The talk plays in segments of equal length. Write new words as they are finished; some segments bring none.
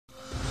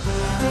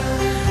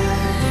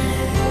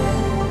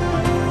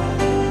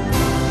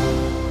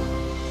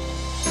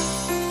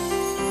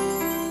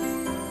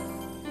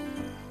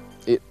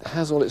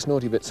has all its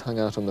naughty bits hung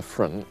out on the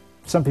front.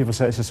 Some people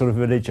say it's a sort of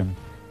religion.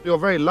 You're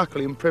very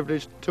lucky and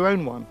privileged to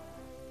own one.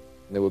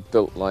 They were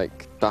built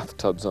like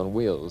bathtubs on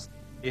wheels.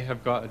 You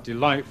have got a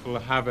delightful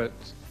habit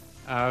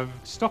of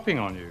stopping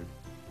on you.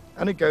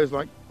 And it goes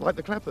like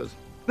the clappers.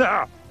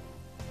 Ah!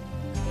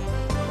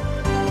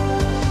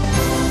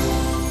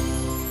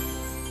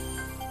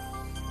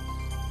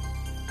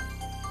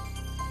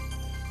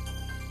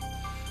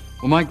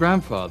 Well, my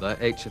grandfather,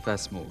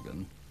 HFS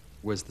Morgan,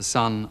 was the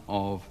son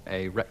of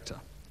a rector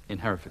in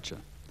Herefordshire.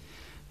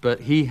 But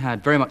he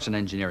had very much an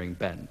engineering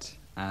bent,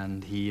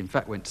 and he in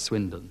fact went to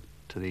Swindon,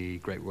 to the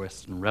Great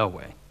Western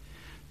Railway,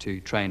 to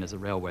train as a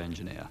railway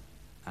engineer,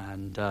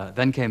 and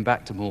then came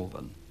back to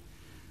Malvern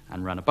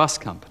and ran a bus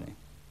company.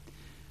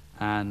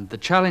 And the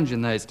challenge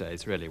in those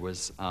days really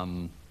was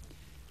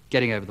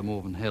getting over the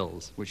Malvern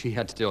Hills, which he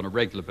had to do on a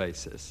regular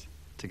basis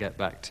to get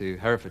back to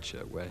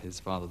Herefordshire, where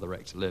his father, the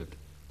rector, lived.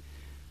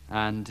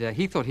 And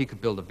he thought he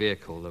could build a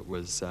vehicle that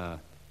was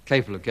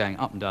capable of going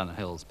up and down the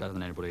hills better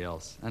than anybody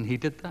else, and he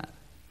did that.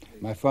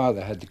 My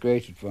father had the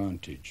great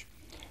advantage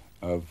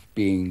of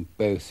being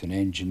both an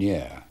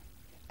engineer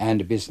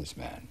and a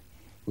businessman,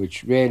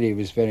 which really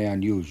was very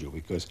unusual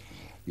because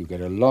you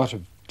get a lot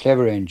of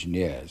clever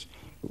engineers,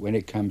 but when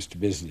it comes to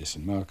business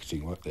and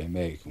marketing, what they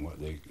make and what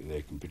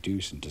they can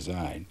produce and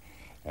design,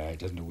 it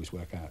doesn't always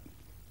work out.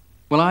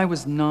 Well, I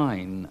was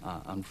 9,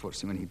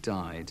 unfortunately, when he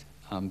died,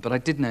 but I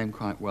did know him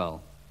quite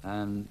well.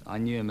 And I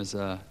knew him as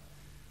a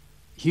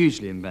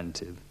hugely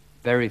inventive,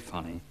 very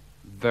funny,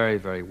 very,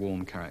 very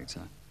warm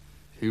character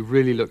who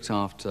really looked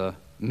after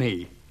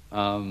me.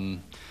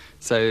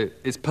 So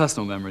it's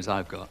personal memories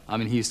I've got. I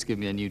mean, he used to give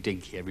me a new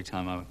dinghy every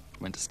time I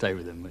went to stay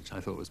with him, which I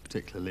thought was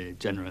particularly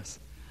generous.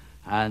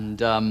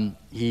 And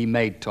he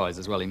made toys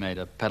as well. He made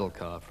a pedal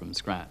car from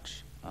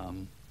scratch.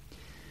 I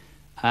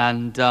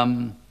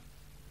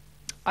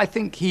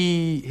think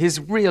his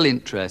real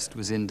interest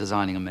was in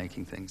designing and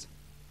making things.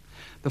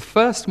 The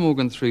first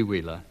Morgan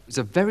three-wheeler was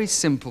a very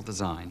simple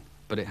design,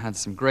 but it had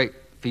some great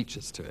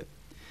features to it.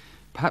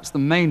 Perhaps the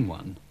main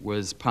one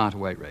was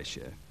power-to-weight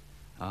ratio.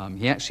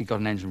 He actually got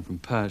an engine from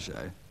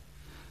Peugeot,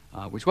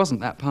 which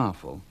wasn't that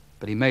powerful,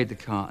 but he made the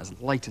car as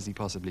light as he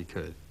possibly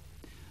could,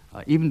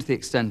 even to the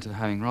extent of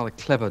having rather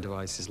clever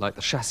devices like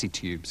the chassis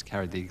tubes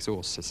carried the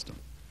exhaust system.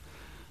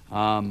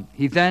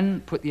 He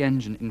then put the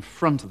engine in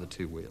front of the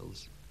two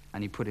wheels,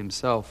 and he put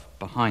himself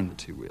behind the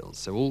two wheels,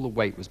 so all the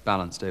weight was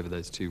balanced over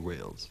those two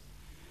wheels.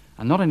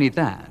 And not only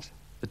that,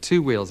 the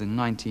two wheels in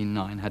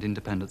 1909 had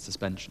independent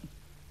suspension,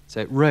 so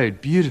it rode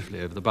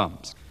beautifully over the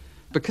bumps.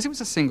 Because it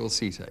was a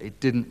single-seater, it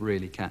didn't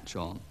really catch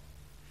on.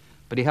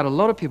 But he had a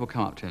lot of people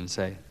come up to him and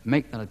say,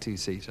 make that a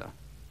two-seater,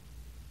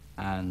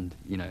 and,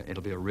 you know,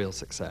 it'll be a real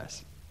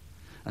success.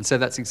 And so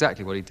that's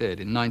exactly what he did.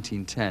 In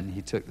 1910,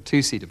 he took the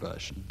two-seater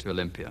version to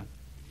Olympia.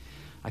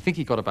 I think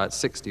he got about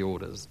 60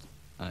 orders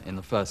in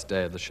the first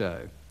day of the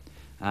show.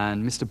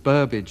 And Mr.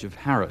 Burbage of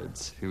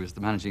Harrods, who was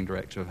the managing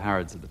director of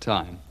Harrods at the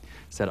time,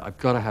 said, I've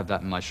got to have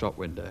that in my shop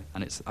window.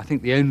 And it's, I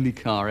think, the only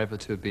car ever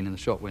to have been in the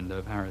shop window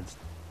of Harrods.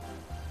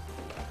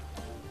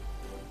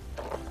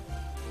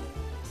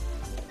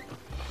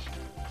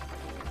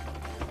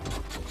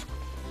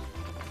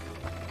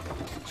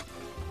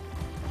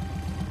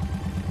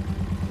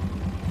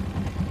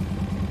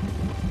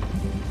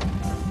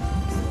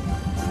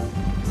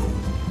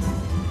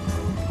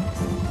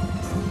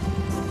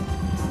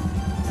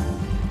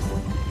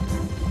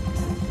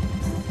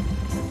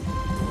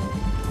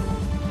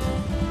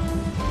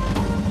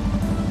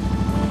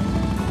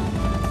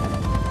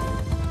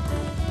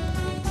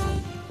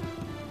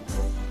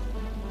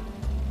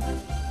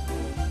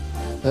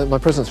 My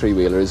present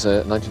three-wheeler is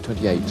a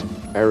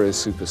 1928 Aero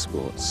Super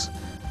Sports.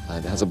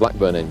 It has a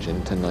Blackburn engine,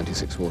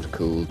 1096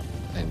 water-cooled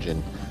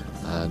engine,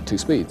 and 2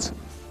 speeds.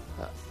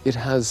 It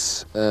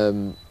has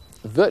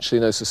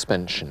virtually no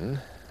suspension,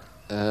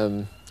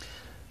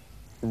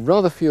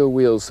 rather fewer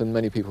wheels than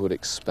many people would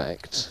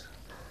expect.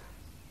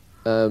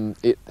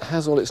 It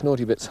has all its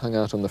naughty bits hung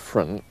out on the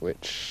front,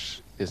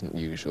 which isn't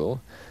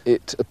usual.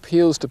 It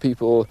appeals to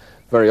people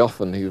very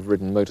often who've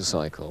ridden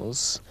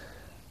motorcycles,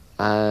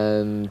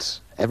 and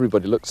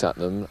everybody looks at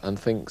them and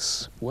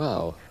thinks,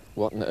 wow,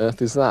 what on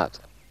earth is that?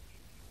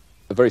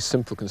 A very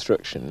simple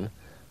construction,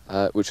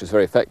 which was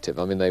very effective.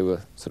 I mean, they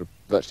were sort of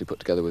virtually put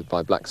together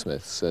by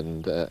blacksmiths,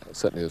 and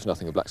certainly there was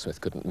nothing a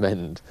blacksmith couldn't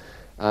mend.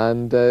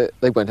 And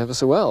they went ever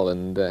so well,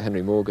 and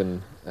Henry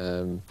Morgan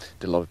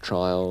did a lot of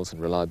trials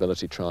and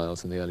reliability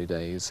trials in the early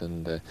days,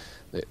 and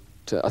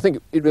I think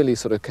it really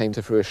sort of came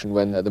to fruition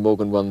when the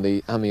Morgan won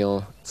the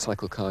Amiens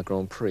Cycle Car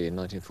Grand Prix in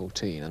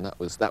 1914, and that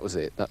was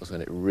it. That was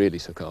when it really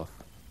took off.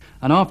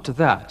 And after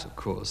that, of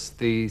course,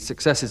 the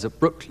successes at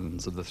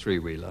Brooklands of the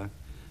three-wheeler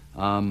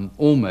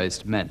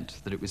almost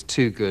meant that it was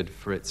too good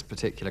for its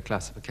particular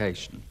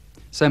classification.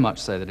 So much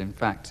so that, in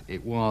fact,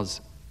 it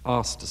was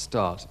asked to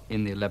start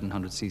in the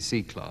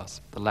 1100cc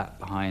class, the lap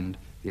behind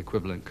the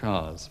equivalent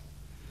cars.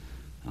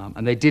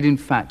 And they did, in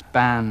fact,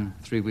 ban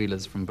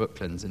three-wheelers from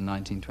Brooklands in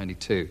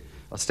 1922,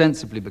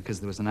 ostensibly because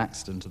there was an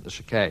accident at the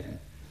chicane.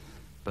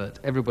 But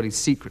everybody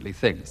secretly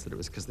thinks that it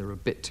was because they were a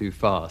bit too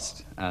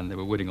fast and they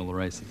were winning all the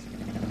races.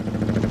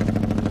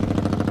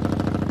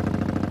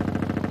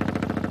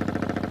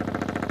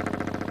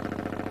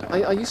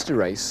 I used to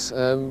race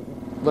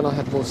when I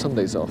had more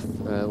Sundays off,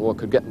 or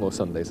could get more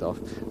Sundays off,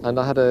 and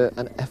I had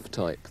an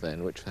F-Type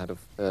then, which had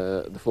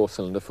the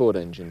four-cylinder Ford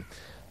engine,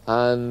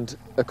 and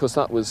of course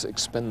that was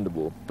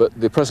expendable. But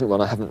the present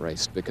one I haven't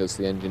raced because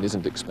the engine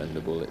isn't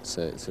expendable. It's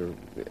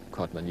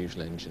quite an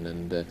unusual engine,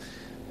 and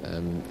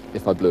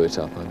if I blew it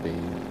up, I'd be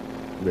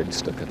really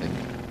stuck, I think.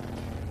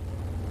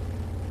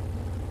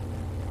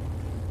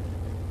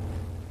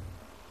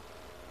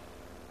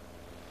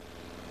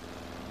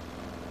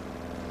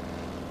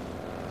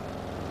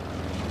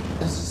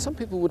 Some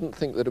people wouldn't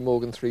think that a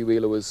Morgan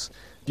three-wheeler was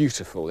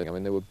beautiful. I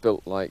mean, they were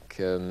built like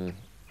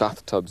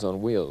bathtubs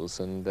on wheels,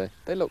 and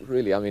they looked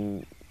really, I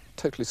mean,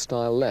 totally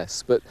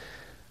styleless, but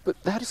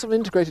they had a sort of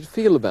integrated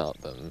feel about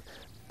them.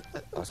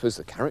 I suppose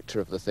the character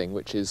of the thing,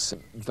 which is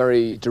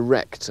very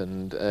direct,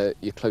 and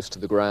you're close to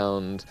the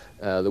ground,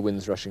 the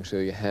wind's rushing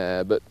through your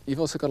hair, but you've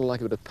also got to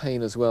like a bit of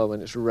pain as well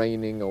when it's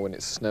raining or when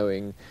it's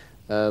snowing.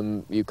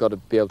 You've got to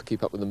be able to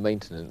keep up with the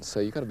maintenance, so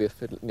you've got to be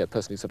a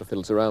person who sort of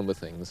fiddles around with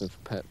things and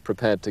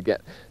prepared to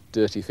get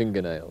dirty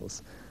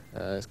fingernails.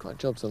 It's quite a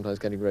job sometimes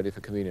getting ready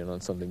for communion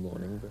on Sunday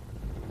morning. But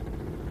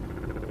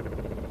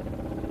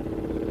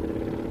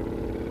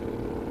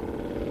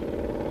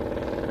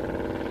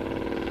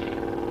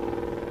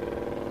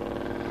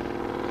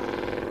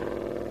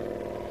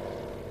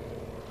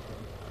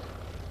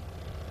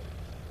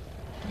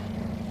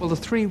well, the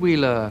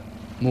three-wheeler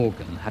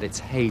Morgan had its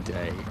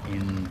heyday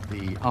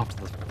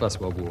after the First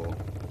World War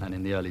and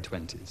in the early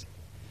 20s.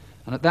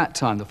 And at that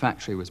time, the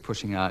factory was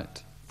pushing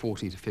out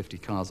 40 to 50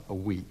 cars a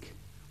week,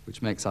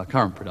 which makes our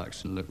current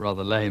production look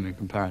rather lame in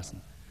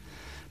comparison.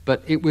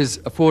 But it was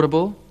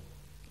affordable,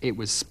 it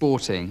was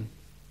sporting,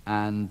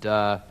 and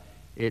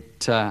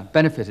it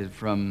benefited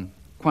from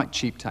quite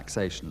cheap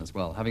taxation as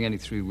well. Having only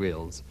 3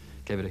 wheels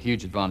gave it a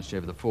huge advantage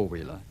over the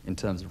four-wheeler in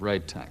terms of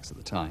road tax at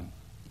the time.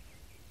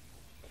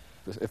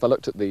 if I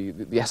looked at the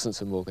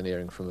essence of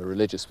Morganeering from a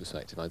religious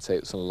perspective, I'd say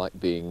it's sort of like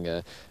being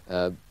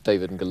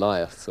David and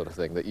Goliath sort of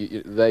thing.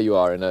 That there you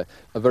are in a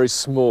very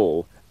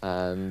small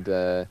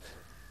and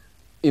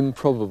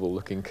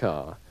improbable-looking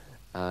car,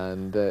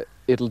 and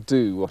it'll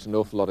do what an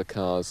awful lot of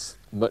cars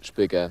much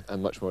bigger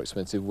and much more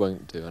expensive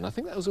won't do. And I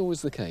think that was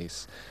always the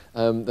case.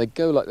 They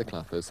go like the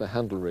clappers, they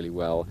handle really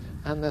well,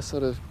 and they're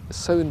sort of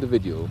so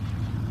individual.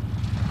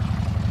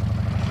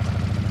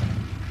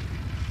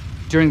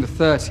 During the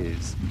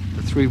 30s,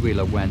 the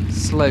three-wheeler went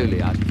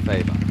slowly out of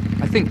favour.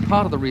 I think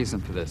part of the reason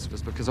for this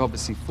was because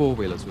obviously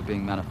four-wheelers were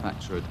being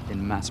manufactured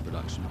in mass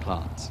production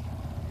plants.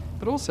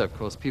 But also, of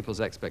course, people's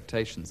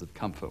expectations of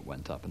comfort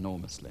went up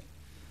enormously.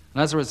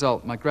 And as a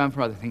result, my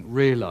grandfather, I think,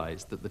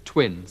 realised that the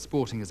twin,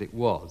 sporting as it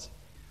was,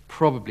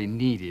 probably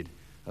needed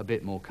a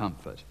bit more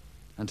comfort.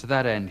 And to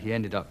that end, he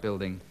ended up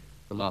building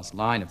the last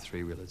line of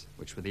three-wheelers,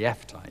 which were the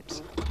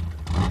F-types.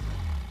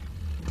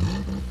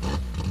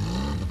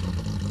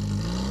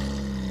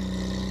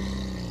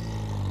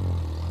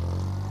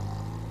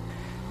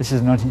 This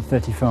is a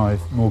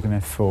 1935 Morgan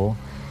F4.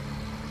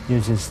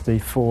 Uses the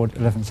Ford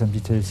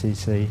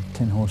 1172cc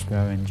 10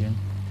 horsepower engine.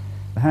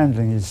 The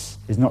handling is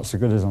not so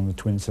good as on the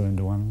twin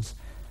cylinder ones,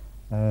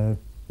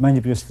 mainly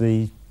because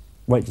the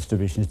weight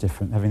distribution is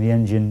different, having the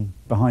engine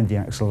behind the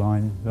axle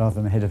line rather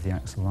than ahead of the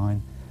axle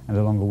line and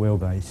a longer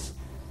wheelbase.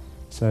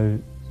 So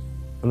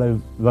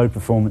low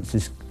performance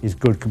is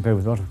good compared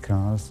with a lot of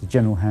cars. The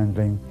general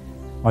handling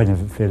I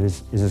never feel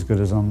is as good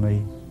as on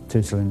the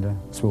two-cylinder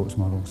sports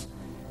models.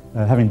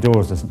 Having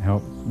doors doesn't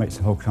help, makes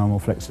the whole car more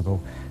flexible,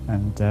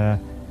 and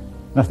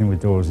nothing with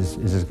doors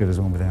is as good as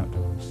one without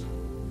doors.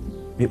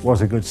 It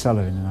was a good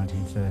seller in the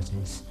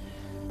 1930s.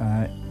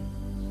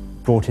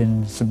 Brought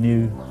in some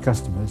new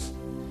customers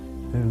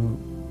who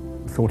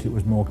thought it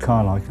was more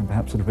car-like and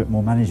perhaps a little bit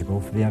more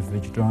manageable for the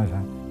average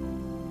driver.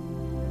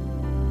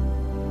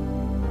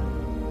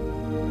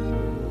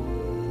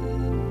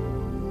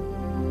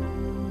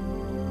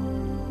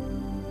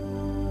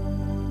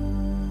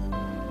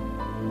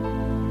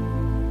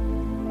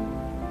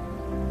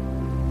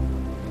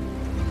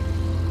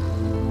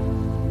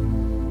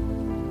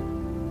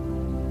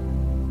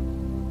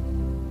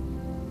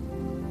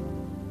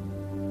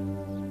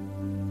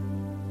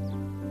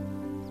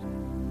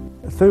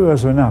 Three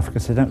wheels are enough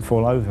because they don't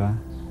fall over.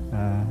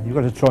 You've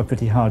got to try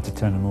pretty hard to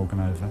turn a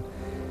Morgan over.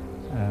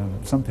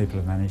 Some people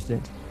have managed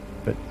it,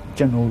 but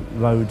general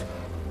load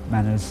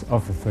manners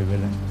of the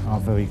three-wheeling are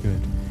very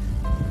good.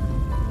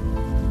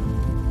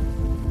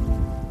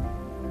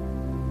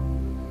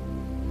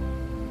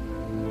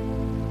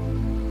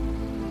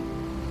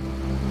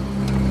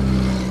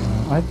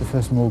 I had the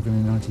first Morgan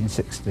in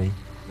 1960,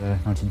 the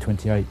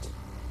 1928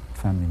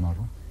 family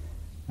model,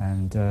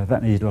 and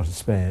that needed a lot of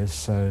spares,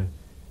 so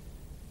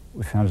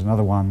we found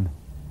another one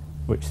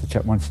which the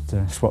chap wanted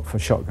to swap for a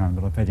shotgun,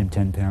 but I paid him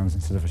 £10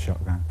 instead of a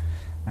shotgun.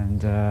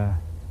 And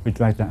we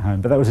dragged that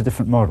home. But that was a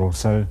different model,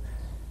 so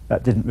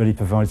that didn't really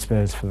provide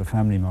spares for the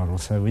family model.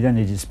 So we then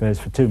needed spares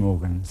for two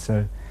Morgans.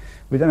 So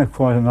We then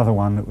acquired another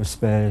one that was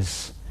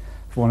spares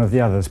for one of the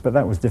others, but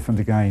that was different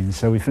again.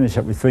 So we finished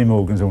up with 3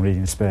 Morgans all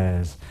needing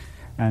spares.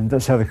 And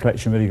that's how the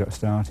collection really got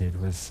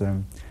started, was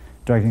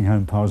dragging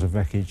home piles of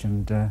wreckage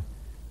and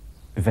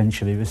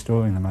eventually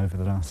restoring them over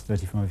the last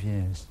 35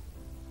 years.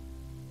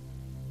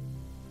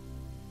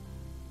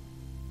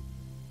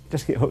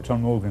 Just get hooked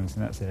on Morgans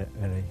and that's it,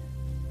 really.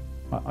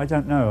 I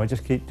don't know, I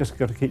just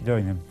got to keep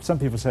doing them. Some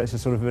people say it's a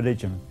sort of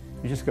religion.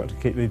 You just got to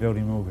keep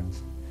rebuilding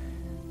Morgans.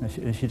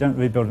 If you don't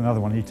rebuild another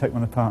one, you take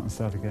one apart and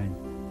start again.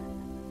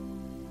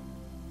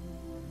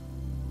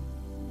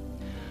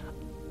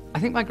 I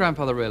think my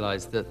grandfather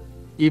realised that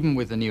even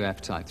with the new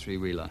F-Type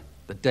three-wheeler,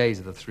 the days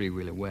of the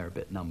three-wheeler were a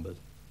bit numbered.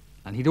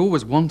 And he'd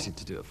always wanted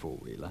to do a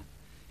four-wheeler.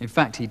 In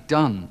fact, he'd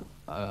done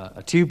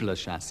a tubular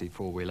chassis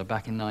four-wheeler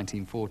back in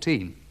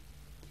 1914.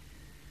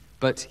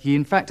 But he,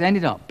 in fact,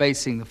 ended up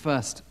basing the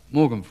first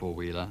Morgan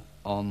four-wheeler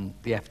on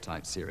the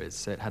F-Type series,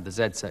 so it had the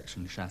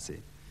Z-section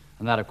chassis.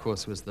 And that, of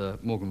course, was the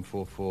Morgan 4.4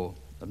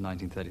 of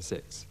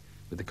 1936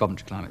 with the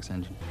Coventry Climax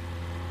engine.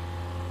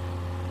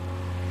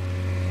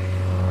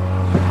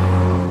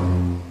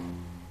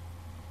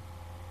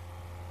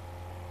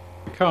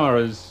 The car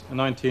is a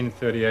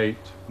 1938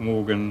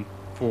 Morgan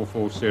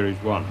 4.4 Series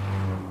 1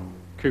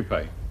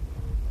 coupe.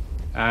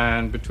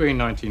 And between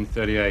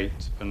 1938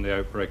 and the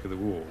outbreak of the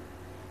war,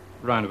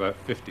 around about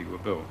 50 were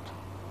built.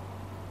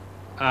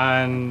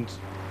 And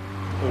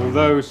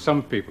although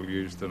some people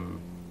used them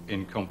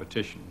in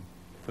competition,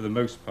 for the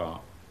most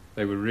part,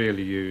 they were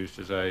really used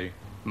as a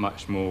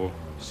much more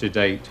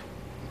sedate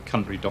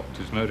country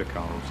doctor's motor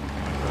car or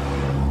something like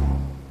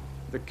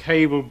that. The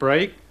cable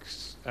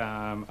brakes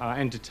are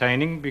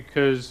entertaining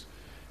because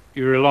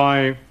you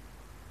rely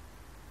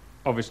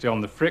obviously on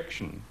the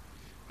friction,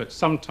 but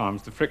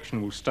sometimes the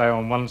friction will stay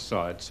on one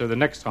side, so the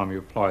next time you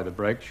apply the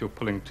brakes you're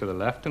pulling to the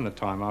left, and the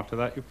time after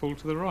that you pull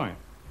to the right.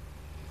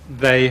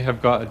 They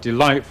have got a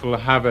delightful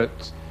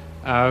habit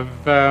of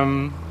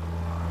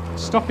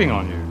stopping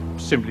on you,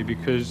 simply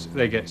because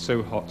they get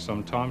so hot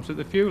sometimes that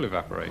the fuel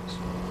evaporates.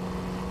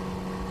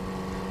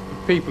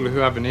 People who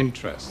have an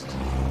interest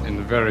in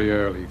the very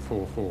early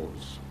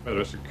 4.4s,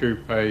 whether it's a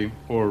coupe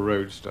or a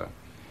roadster,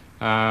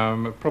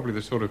 are probably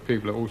the sort of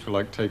people that also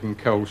like taking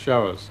cold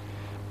showers.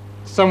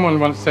 Someone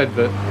once said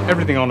that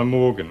everything on a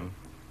Morgan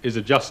is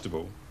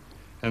adjustable,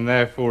 and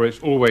therefore it's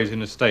always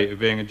in a state of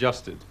being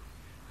adjusted.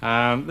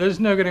 There's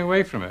no getting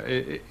away from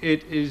it.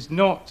 It is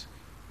not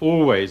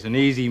always an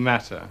easy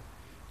matter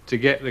to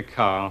get the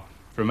car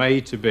from A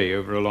to B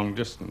over a long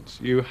distance.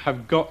 You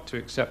have got to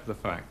accept the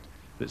fact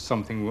that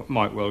something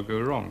might well go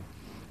wrong.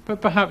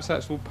 But perhaps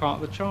that's all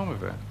part of the charm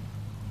of it.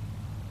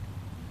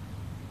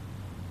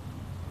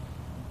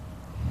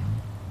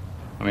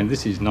 I mean,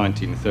 this is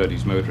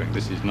 1930s motoring.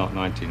 This is not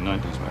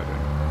 1990s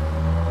motoring.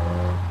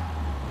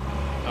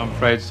 I'm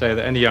afraid to say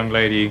that any young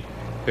lady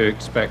who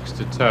expects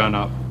to turn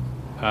up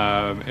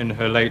in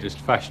her latest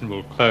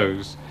fashionable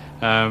clothes,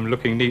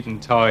 looking neat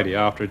and tidy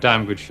after a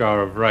damn good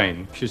shower of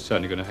rain, she's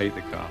certainly going to hate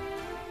the car.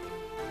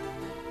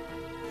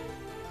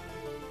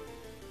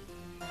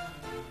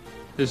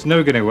 There's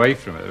no getting away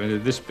from it. I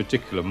mean, this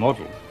particular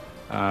model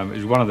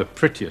is one of the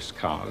prettiest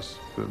cars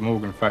that the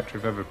Morgan factory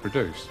have ever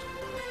produced.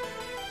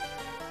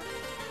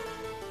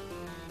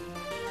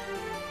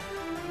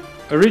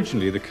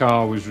 Originally, the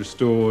car was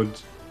restored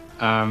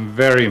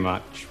very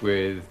much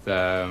with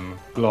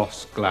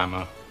gloss,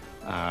 glamour,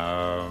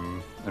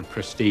 and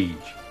prestige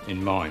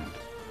in mind.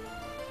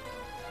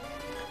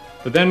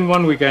 But then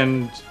one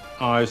weekend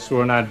I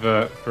saw an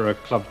advert for a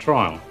club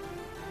trial,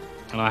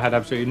 and I had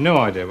absolutely no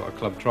idea what a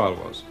club trial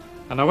was.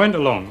 And I went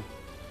along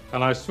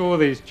and I saw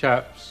these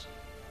chaps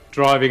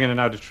driving in and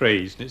out of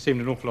trees, and it seemed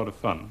an awful lot of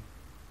fun.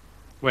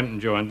 Went and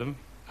joined them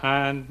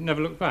and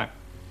never looked back.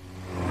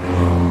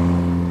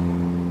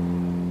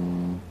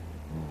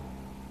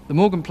 The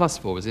Morgan Plus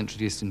 4 was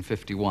introduced in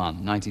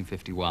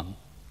 1951.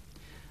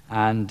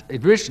 And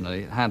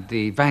originally it had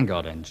the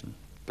Vanguard engine,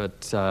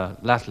 but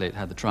latterly it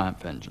had the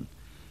Triumph engine.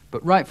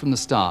 But right from the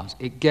start,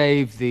 it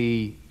gave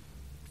the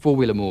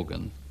four-wheeler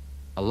Morgan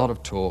a lot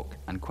of torque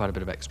and quite a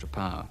bit of extra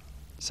power.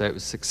 So it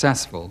was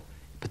successful,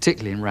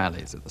 particularly in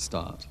rallies at the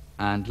start,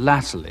 and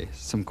latterly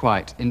some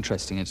quite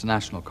interesting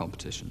international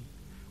competition,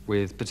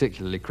 with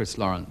particularly Chris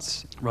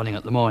Lawrence running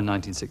at Le Mans in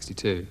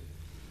 1962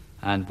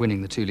 and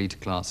winning the 2-litre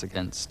class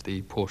against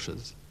the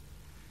Porsches.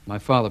 My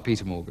father,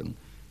 Peter Morgan,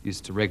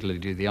 used to regularly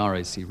do the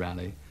RAC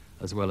rally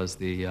as well as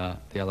the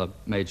other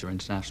major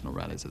international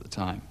rallies at the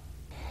time.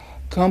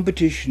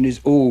 Competition is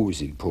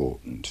always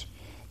important,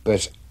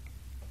 but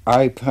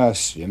I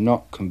personally am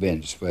not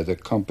convinced whether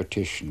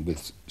competition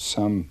with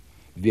some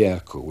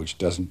vehicle which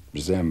doesn't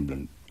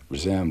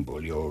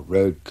resemble your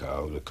road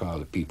car or the car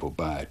that people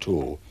buy at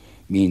all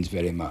means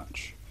very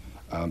much.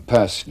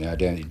 Personally,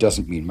 it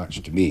doesn't mean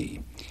much to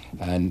me,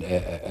 and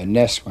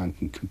unless one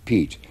can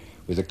compete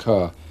with a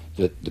car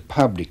that the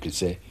public could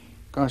say,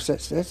 gosh,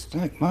 that's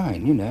like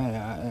mine, you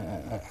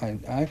know,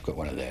 I've got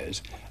one of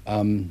those.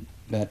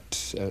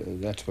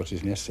 That's what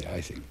is necessary,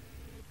 I think.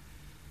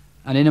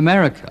 And in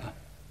America,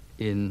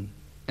 in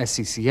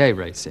SCCA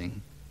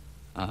racing,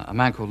 a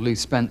man called Lou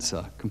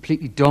Spencer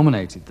completely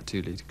dominated the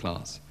 2-litre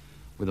class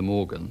with a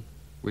Morgan,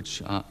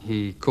 which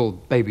he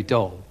called Baby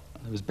Doll.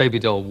 There was Baby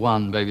Doll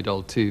 1, Baby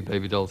Doll 2,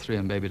 Baby Doll 3,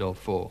 and Baby Doll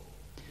 4.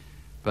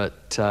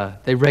 But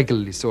they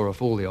regularly saw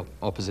off all the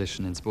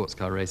opposition in sports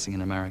car racing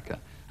in America,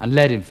 and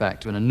led, in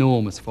fact, to an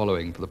enormous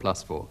following for the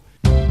Plus 4.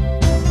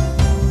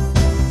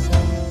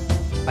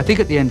 I think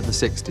at the end of the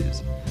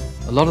 60s,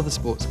 a lot of the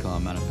sports car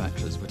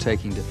manufacturers were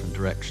taking different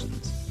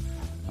directions.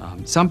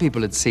 Some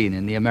people had seen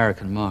in the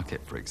American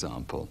market, for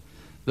example,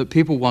 that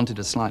people wanted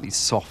a slightly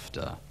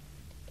softer,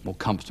 more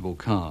comfortable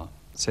car.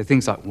 So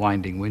things like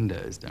winding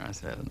windows, dare I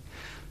say, and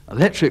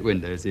electric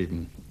windows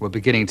even, were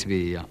beginning to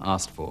be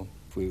asked for.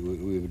 We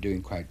were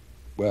doing quite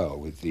well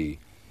with the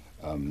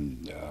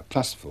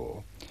Plus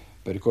 4,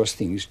 but of course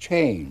things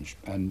changed,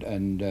 and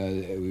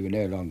we were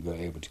no longer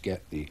able to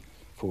get the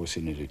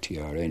 4-cylinder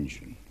TR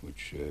engine,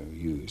 which we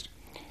used.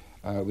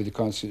 With the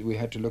consequence, we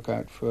had to look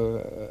out for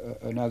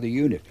another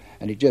unit,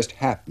 and it just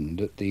happened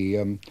that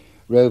the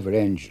Rover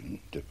engine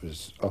that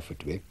was offered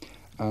to me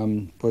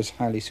was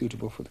highly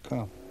suitable for the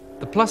car.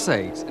 The Plus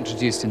 8,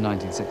 introduced in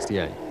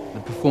 1968, the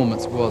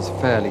performance was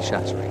fairly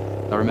shattering.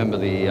 I remember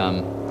the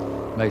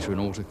motor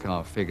and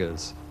autocar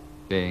figures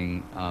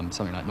being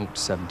something like 0 to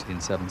 70 in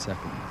 7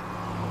 seconds,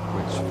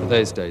 which for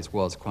those days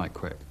was quite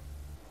quick.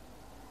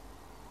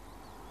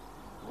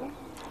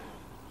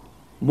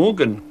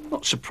 Morgan,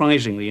 not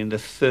surprisingly, in the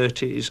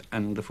 30s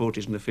and the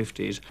 40s and the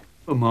 50s,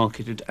 were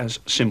marketed as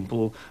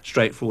simple,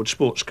 straightforward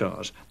sports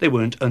cars. They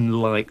weren't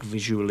unlike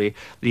visually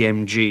the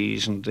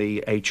MGs and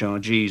the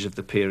HRGs of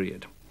the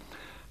period.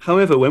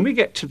 However, when we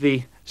get to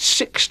the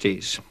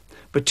 60s,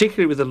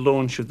 particularly with the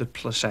launch of the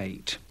Plus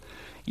 8,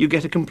 you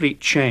get a complete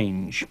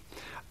change.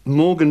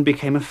 Morgan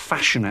became a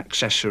fashion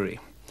accessory.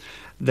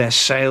 Their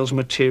sales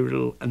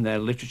material and their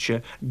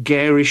literature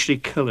garishly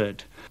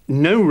coloured.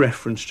 No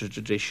reference to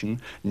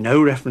tradition,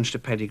 no reference to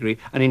pedigree,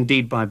 and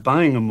indeed by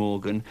buying a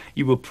Morgan,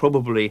 you were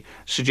probably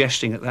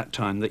suggesting at that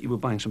time that you were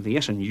buying something,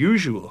 yes,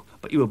 unusual,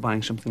 but you were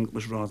buying something that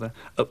was rather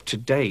up to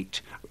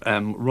date,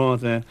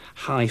 rather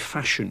high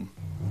fashion.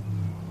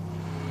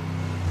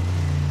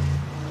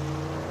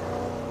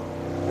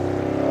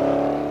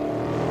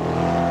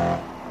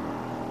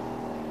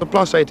 The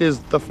Plus 8 is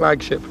the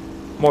flagship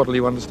model,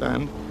 you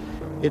understand.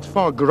 It's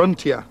far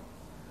gruntier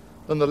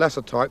than the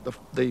lesser type,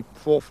 the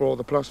 4.4 or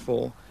the Plus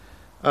 4.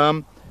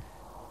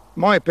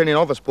 My opinion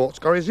of a sports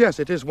car is, yes,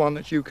 it is one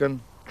that you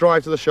can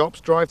drive to the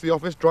shops, drive to the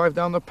office, drive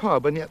down the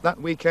pub, and yet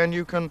that weekend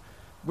you can,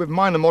 with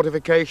minor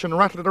modification,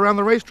 rattle it around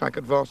the racetrack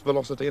at vast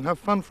velocity and have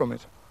fun from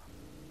it.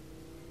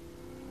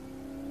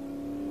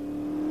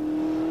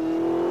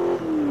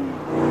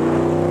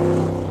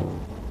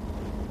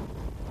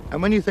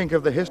 And when you think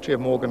of the history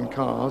of Morgan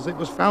cars, it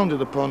was founded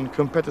upon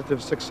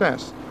competitive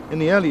success. In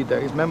the early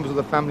days, members of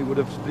the family would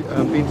have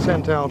been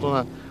sent out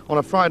on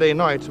a Friday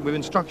night with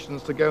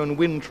instructions to go and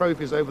win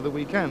trophies over the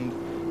weekend,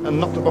 and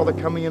not to bother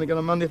coming in again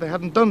on Monday if they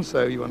hadn't done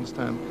so, you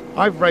understand.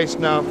 I've raced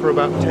now for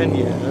about 10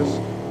 years.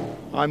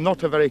 I'm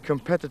not a very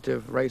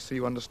competitive racer,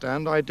 you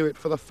understand. I do it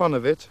for the fun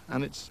of it,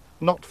 and it's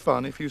not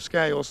fun if you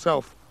scare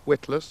yourself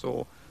witless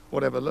or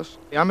whateverless.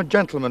 I'm a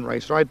gentleman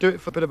racer. I do it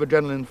for a bit of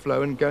adrenaline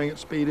flow and going at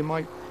speed in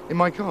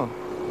my car.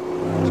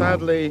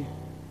 Sadly,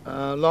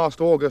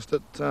 last August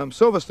at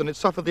Silverstone, it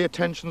suffered the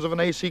attentions of an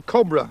AC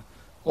Cobra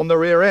on the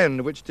rear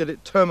end, which did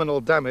it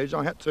terminal damage.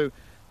 I had to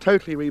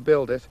totally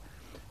rebuild it,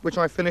 which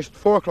I finished at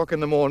 4 o'clock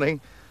in the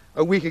morning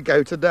a week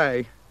ago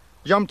today.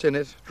 Jumped in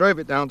it, drove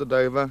it down to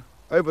Dover,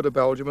 over to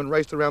Belgium, and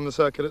raced around the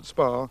circuit at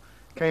Spa.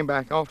 Came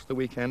back after the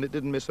weekend. It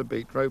didn't miss a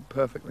beat, drove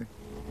perfectly.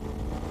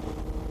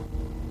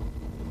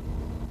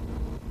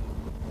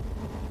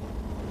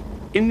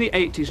 In the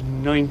 80s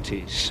and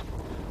 90s,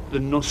 the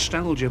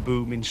nostalgia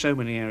boom in so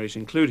many areas,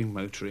 including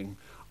motoring,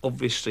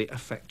 obviously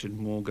affected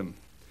Morgan,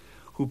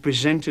 who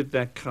presented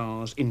their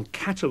cars in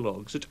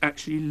catalogues that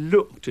actually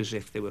looked as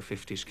if they were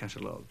 50s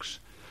catalogues.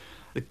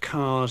 The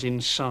cars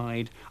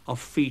inside are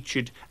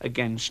featured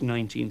against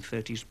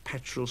 1930s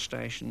petrol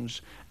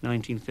stations,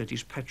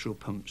 1930s petrol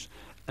pumps,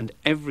 and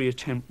every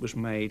attempt was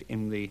made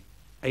in the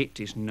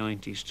 80s and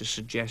 90s to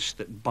suggest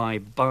that by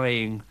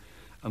buying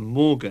a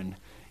Morgan,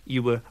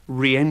 you were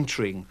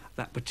re-entering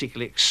that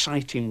particularly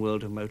exciting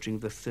world of motoring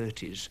of the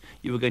 30s.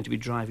 You were going to be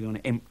driving on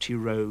empty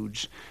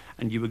roads,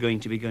 and you were going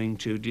to be going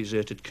to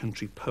deserted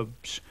country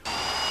pubs.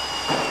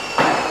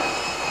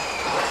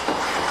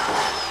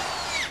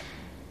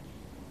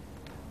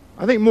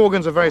 I think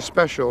Morgans are very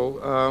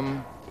special.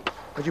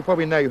 As you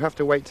probably know, you have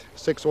to wait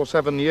 6 or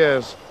 7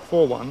 years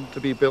for one to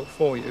be built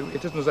for you.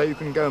 It isn't as though you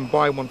can go and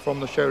buy one from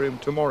the showroom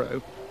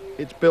tomorrow.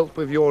 It's built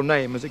with your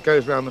name. As it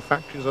goes around the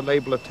factory, there's a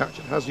label attached.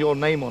 It has your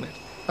name on it.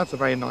 That's a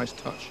very nice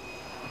touch.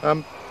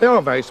 They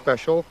are very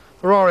special.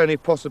 There are only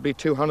possibly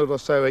 200 or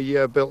so a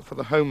year built for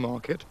the home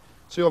market,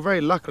 so you're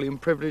very lucky and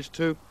privileged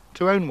to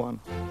own one.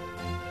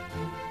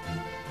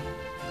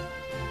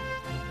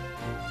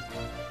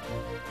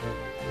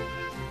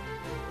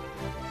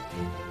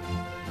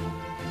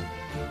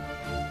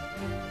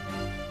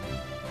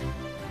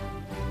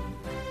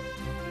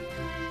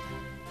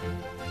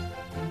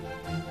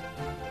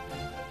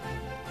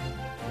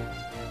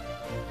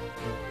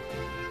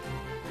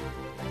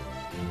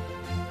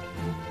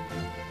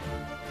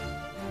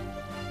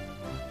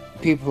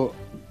 People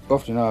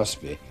often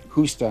ask me,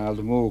 who styled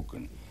the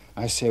Morgan?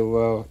 I say,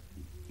 well,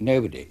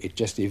 nobody. It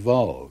just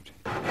evolved.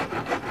 And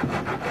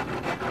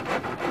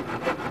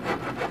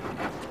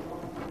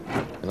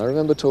I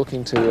remember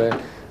talking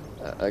to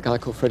a guy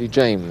called Freddie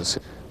James,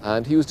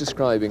 and he was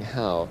describing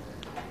how,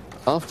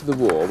 after the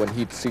war, when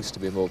he'd ceased to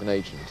be a Morgan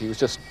agent, he was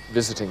just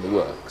visiting the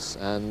works,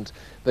 and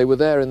they were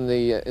there in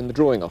the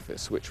drawing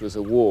office, which was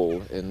a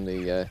wall in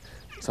the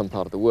some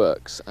part of the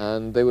works,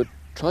 and they were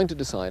trying to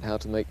decide how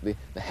to make the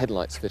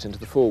headlights fit into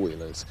the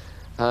four-wheelers.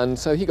 And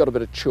so he got a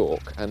bit of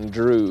chalk and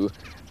drew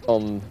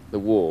on the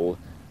wall,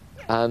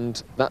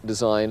 and that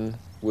design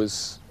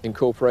was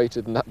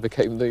incorporated, and that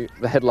became the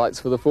headlights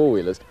for the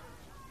four-wheelers.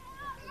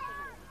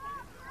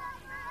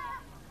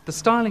 The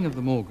styling of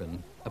the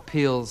Morgan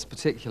appeals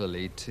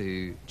particularly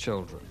to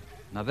children.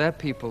 Now, they're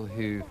people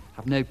who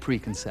have no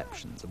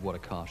preconceptions of what a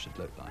car should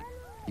look like.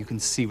 You can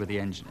see where the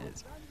engine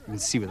is, you can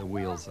see where the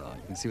wheels are,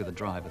 you can see where the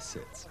driver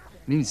sits, you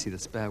can even see the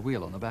spare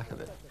wheel on the back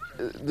of it.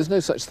 There's no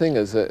such thing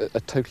as a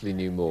totally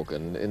new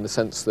Morgan, in the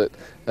sense that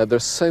there are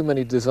so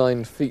many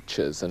design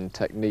features and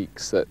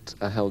techniques that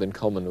are held in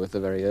common with the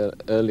very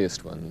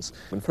earliest ones.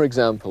 And for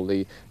example,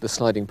 the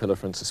sliding pillar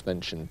front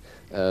suspension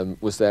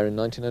was there in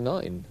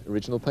 1909,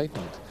 original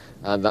patent,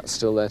 and that's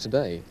still there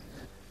today.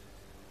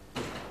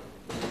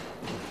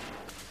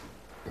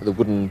 The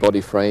wooden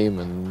body frame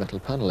and metal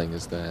panelling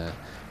is there,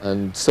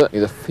 and certainly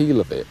the feel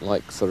of it,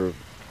 like sort of,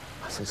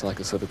 it's like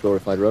a sort of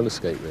glorified roller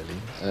skate, really,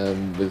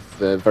 with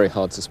very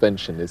hard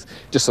suspension. It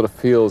just sort of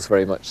feels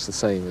very much the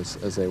same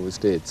as they always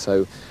did.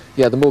 So,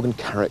 yeah, the Morgan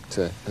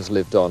character has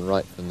lived on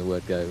right from the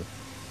word go.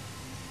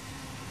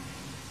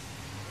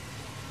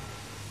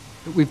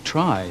 We've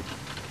tried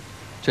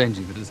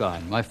changing the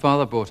design. My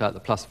father brought out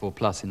the Plus 4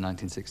 Plus in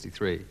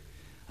 1963,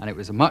 and it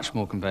was a much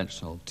more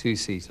conventional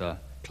two-seater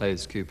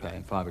closed coupe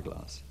in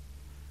fiberglass.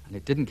 And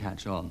it didn't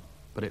catch on,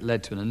 but it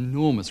led to an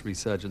enormous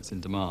resurgence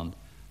in demand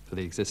for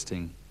the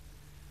existing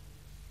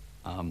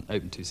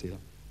open two-seater.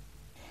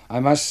 I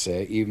must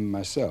say, even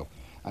myself,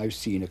 I've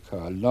seen a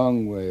car a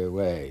long way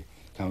away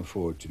come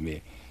forward to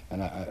me,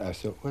 and I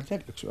thought, well,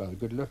 that looks rather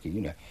good looking,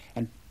 you know.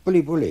 And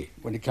bully,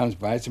 when it comes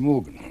by, it's a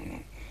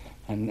Morgan.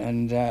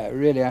 And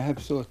really, I have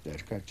thought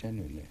that quite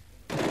genuinely.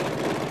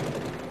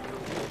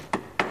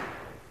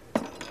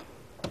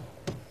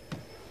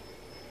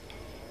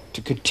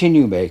 To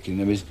continue making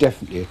them is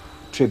definitely a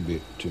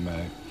tribute to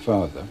my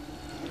father.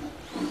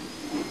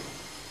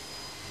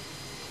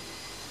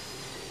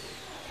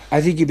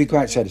 I think you'd be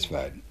quite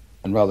satisfied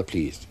and rather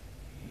pleased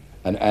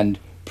and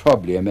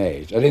probably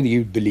amazed. I don't think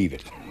you'd believe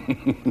it.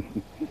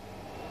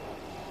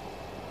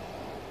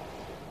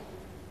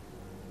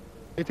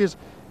 It is,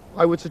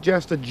 I would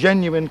suggest, a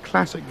genuine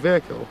classic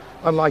vehicle,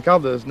 unlike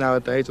others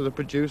nowadays that are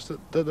produced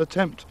that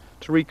attempt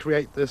to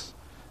recreate this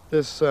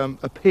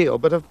appeal,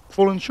 but have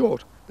fallen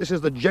short. This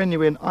is the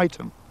genuine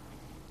item,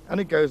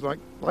 and it goes like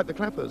the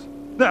clappers.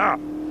 Ah!